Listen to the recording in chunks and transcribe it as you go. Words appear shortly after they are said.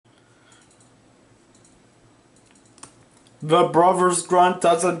The brothers Grunt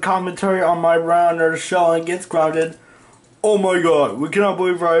does a commentary on my rant on our show and gets grounded. Oh my god, we cannot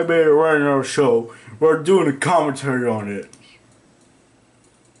believe I made a rant on our show. We're doing a commentary on it.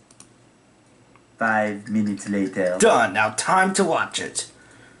 5 minutes later. Done, now time to watch it.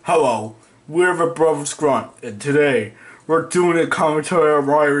 Hello, we're the brothers Grunt, and today we're doing a commentary on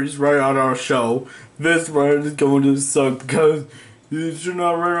Ryer's rant on our show. This rant is going to suck because you should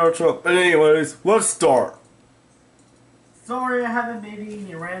not rant our show. But anyways, let's start. Sorry I haven't made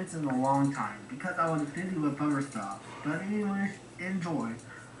any rants in a long time because I was busy with other stuff. But anyways, enjoy.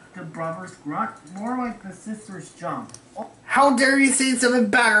 The brothers Grunt, more like the sisters Jump. Oh, How dare you say something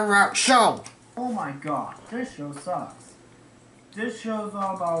bad about our show? oh my god, this show sucks. This show's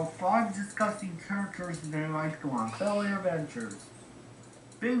all about 5 disgusting characters and their lives go on silly adventures.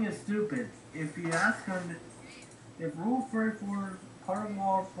 Bing is stupid. If you ask him if Rule 34 is part of the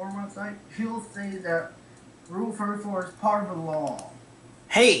law for one side, he'll say that Rule 34 is part of the law.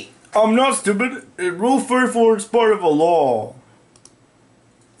 Hey, I'm not stupid. Rule 34 is part of a law.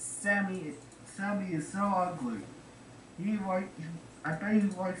 Sammy is so ugly. I bet he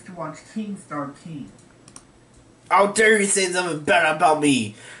likes to watch King Star King. How dare you say something bad about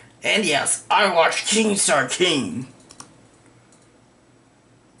me? And yes, I watch King Star King.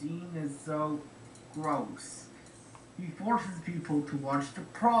 Dean is so gross. He forces people to watch the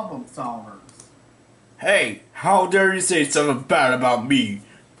Problem Solvers. Hey, how dare you say something bad about me?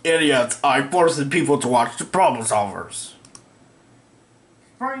 And yes, I force people to watch the Problem Solvers.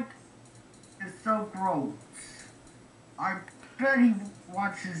 Frank is so gross. I bet he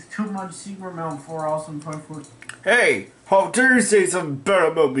watches too much Secret Realm for Awesome 24. Hey, how dare you say something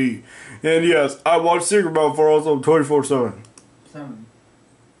bad about me? And yes, I watch Secret Realm for Awesome 24/7. 7.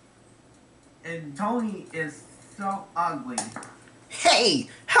 And Tony is so ugly. Hey,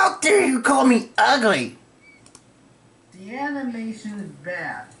 how dare you call me ugly? The animation is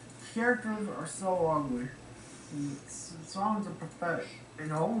bad. Characters are so ugly. And songs are pathetic.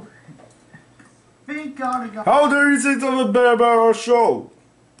 And oh, thank God it How dare you say something bad about our show?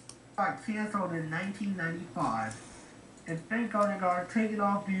 got canceled in 1995. And thank God it got taken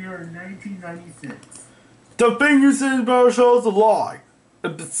off the air in 1996. The thing you say about our show is a lie.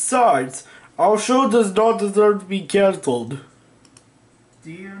 And besides, our show does not deserve to be cancelled.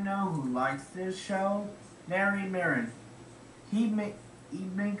 Do you know who likes this show? Nerry Marin. He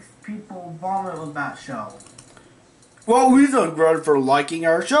makes people vomit with that show. Well, he's on Grunt for liking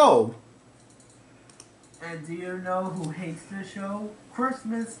our show. And do you know who hates this show?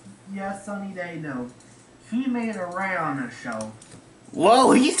 Christmas, yes, Sunny Day, no. He made a rant on this show.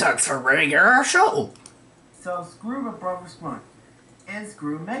 Well, he sucks for rating our show. So screw the Brothers Grunt. And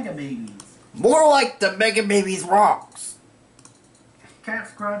screw Mega Babies. More like the Mega Babies rocks.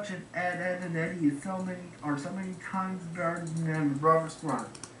 Catscratch and Ed and Eddy are so many times better than the Brothers Grunt.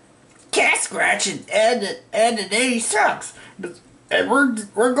 Catscratch and Ed and Eddy sucks. And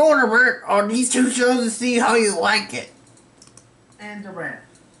we're going to work on these two shows to see how you like it. And the rant.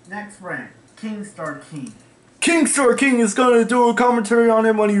 Next rant. King Star King. King Star King is going to do a commentary on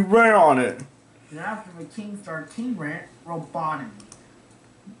it when he ran on it. And after the King Star King rant, Robotomy.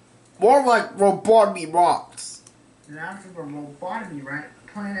 More like Robotomy rocks. And after the Robotomy rant,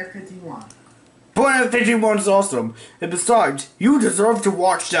 Planet 51. Planet 51 is awesome. And besides, you deserve to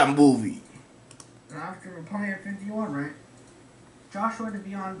watch that movie. And after the Planet 51 rant, Joshua the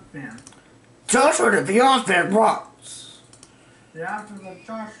Vyond fan. Joshua the Vyond fan rocks. And after the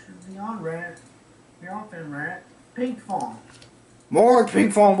Joshua the Vyond fan rant, Pinkfong. More like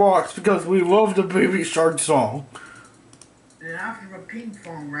Pinkfong rocks because we love the Baby Shark song. And after the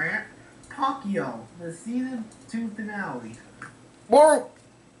Pinkfong rant, Pocoyo, the season 2 finale. More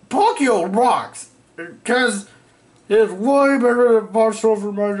Pocoyo rocks because it's way better than Boss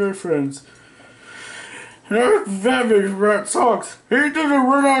Over My Dear Friends. That Baby Rant sucks. He doesn't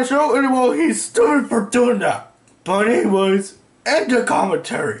run our show anymore. He's stupid for doing that. But anyways, end the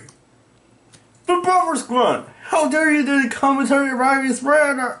commentary. The Brothers Grunt, how dare you do the commentary right this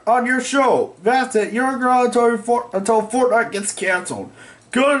rant on your show? That's it. You're going until Fortnite gets canceled.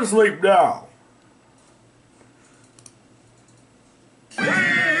 Go to sleep now.